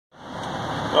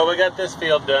Well, we got this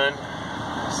field done.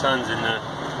 The sun's in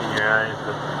your eyes.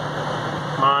 The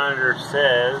monitor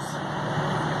says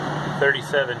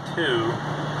 37.2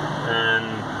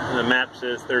 and the map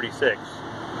says 36.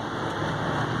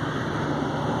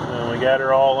 And we got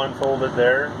her all unfolded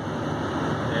there.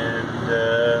 And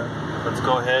let's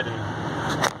go ahead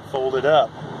and fold it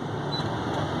up.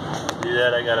 To do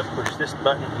that, I gotta push this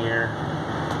button here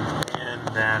and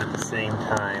that at the same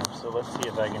time. So let's see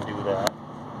if I can do that.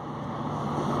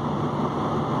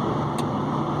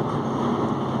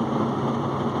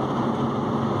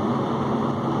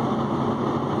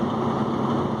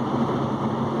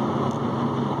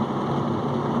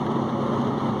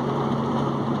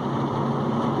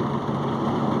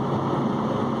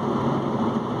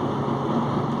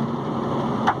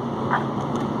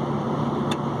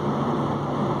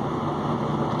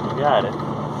 Got it.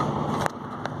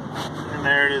 And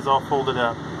there it is, all folded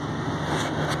up.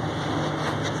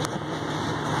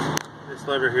 This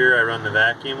lever here I run the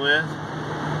vacuum with,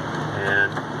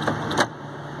 and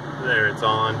there it's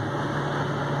on.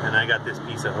 And I got this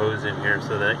piece of hose in here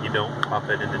so that you don't pop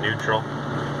it into neutral.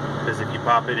 Because if you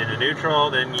pop it into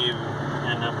neutral, then you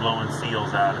end up blowing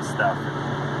seals out of stuff.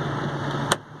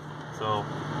 So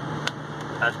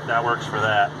that works for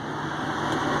that.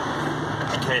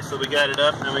 Okay, so we got it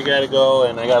up, and we got to go,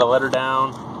 and I got to let her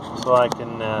down so I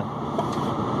can,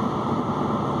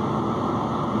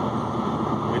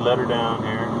 we let her down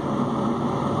here.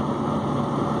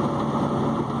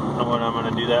 And what I'm going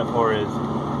to do that for is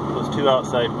those two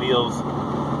outside wheels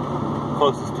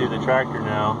closest to the tractor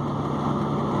now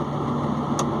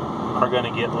are going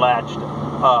to get latched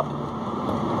up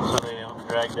so they don't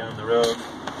drag down the road.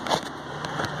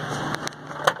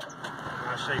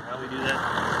 I'll show you how we do that.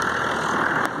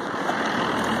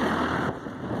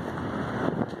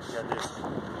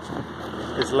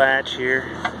 This latch here,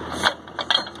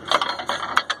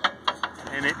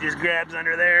 and it just grabs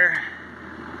under there.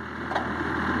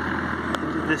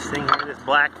 This thing here, this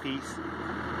black piece,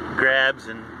 grabs,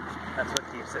 and that's what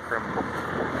keeps it from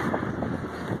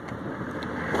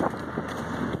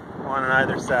one on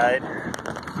either side.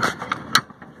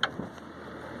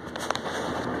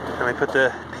 And I put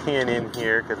the pin in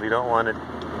here because we don't want it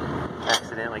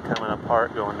accidentally coming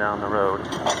apart going down the road.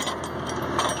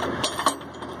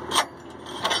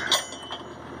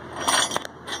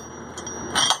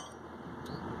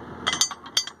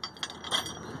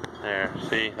 There,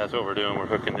 see, that's what we're doing. We're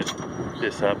hooking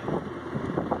this up.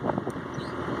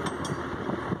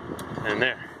 And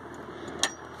there.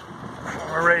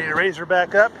 We're ready to raise her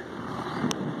back up.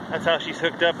 That's how she's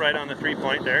hooked up, right on the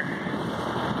 3-point there.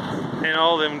 And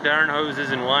all them darn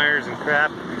hoses and wires and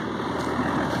crap.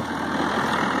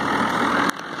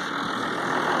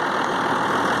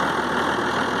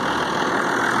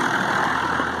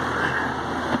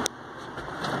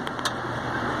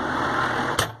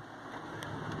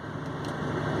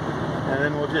 And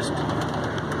then we'll just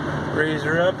raise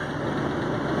her up.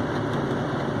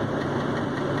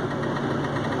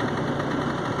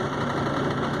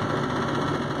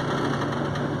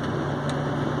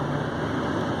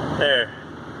 There.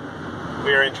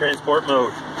 We are in transport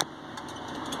mode.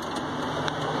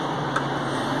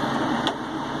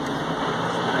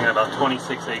 I got about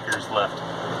 26 acres left.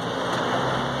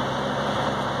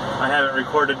 I haven't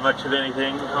recorded much of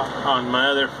anything on my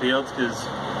other fields because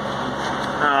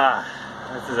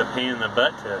this is a pain in the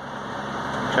butt to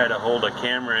try to hold a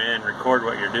camera and record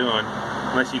what you're doing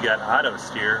unless you got auto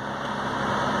steer.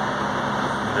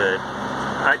 But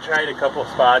I tried a couple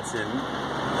spots, and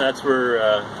that's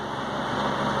where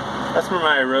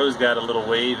my rose got a little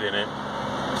wave in it.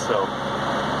 So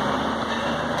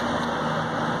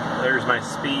there's my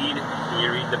speed.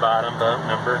 You read the bottom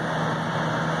number.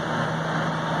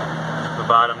 The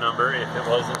bottom number, if it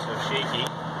wasn't so shaky,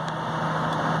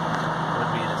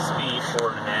 would be the speed,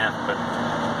 4.5. But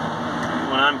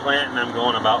when I'm planting, I'm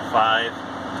going about 5.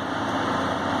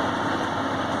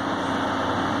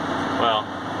 Well,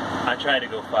 I try to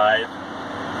go 5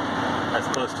 as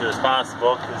close to as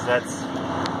possible because that's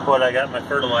what I got my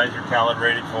fertilizer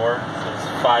calibrated for. So it's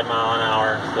 5 miles an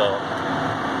hour. So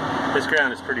this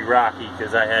ground is pretty rocky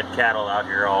because I had cattle out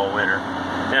here all winter.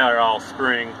 Now they're all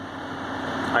spring.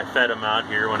 I fed them out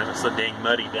here when it was so dang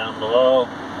muddy down below.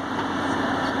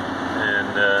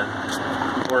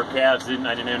 And before calves I didn't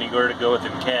have anywhere to go with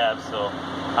them calves, so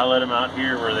I let them out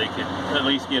here where they could at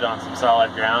least get on some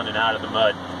solid ground and out of the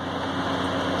mud.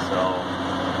 So,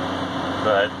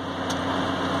 but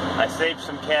I saved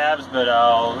some calves, but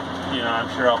I'm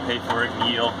sure I'll pay for it in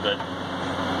yield, but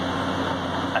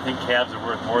I think calves are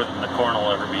worth more than the corn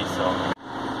will ever be, so.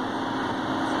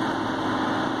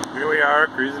 Here we are,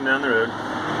 cruising down the road.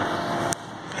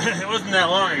 it wasn't that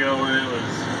long ago when it was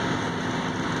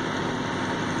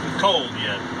cold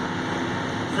yet.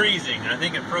 Freezing. I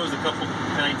think it froze a couple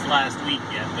nights last week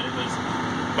yet, but it was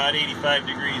about 85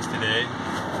 degrees today.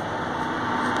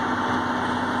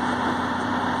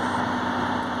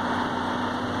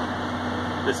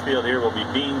 This field here will be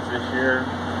beans this year.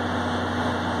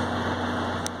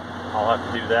 I'll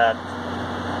have to do that.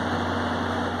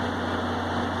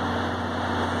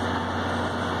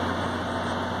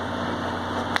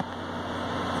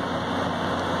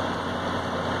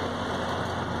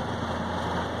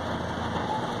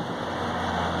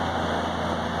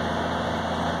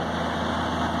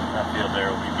 That field there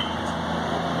will be beans.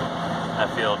 That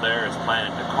field there is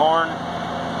planted to corn.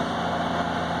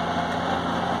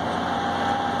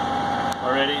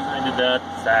 Already, I did that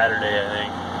Saturday, I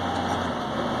think.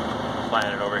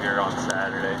 Planted over here on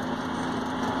Saturday.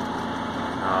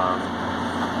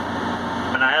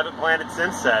 And I haven't planted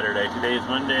since Saturday. Today is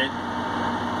Monday.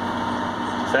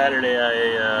 Saturday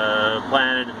I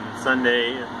planted, and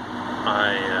Sunday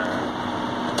I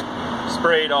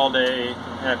sprayed all day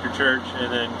after church,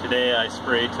 and then today I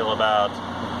sprayed till about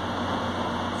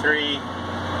 3.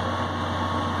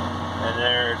 And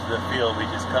there's the field we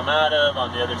just come out of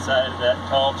on the other side of that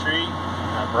tall tree,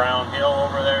 that brown hill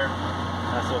over there.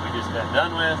 That's what we just got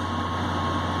done with.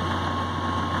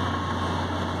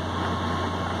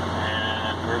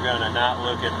 And we're gonna not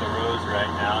look at the rows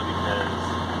right now because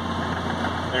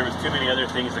there was too many other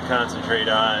things to concentrate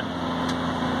on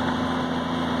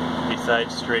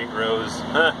besides straight rows.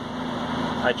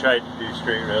 I tried to do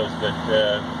straight rows, but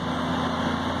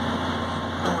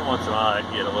once in a while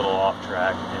I'd get a little off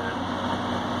track and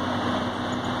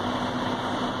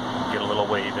get a little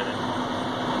wave in it.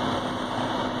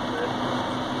 But,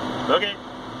 okay,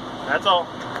 that's all.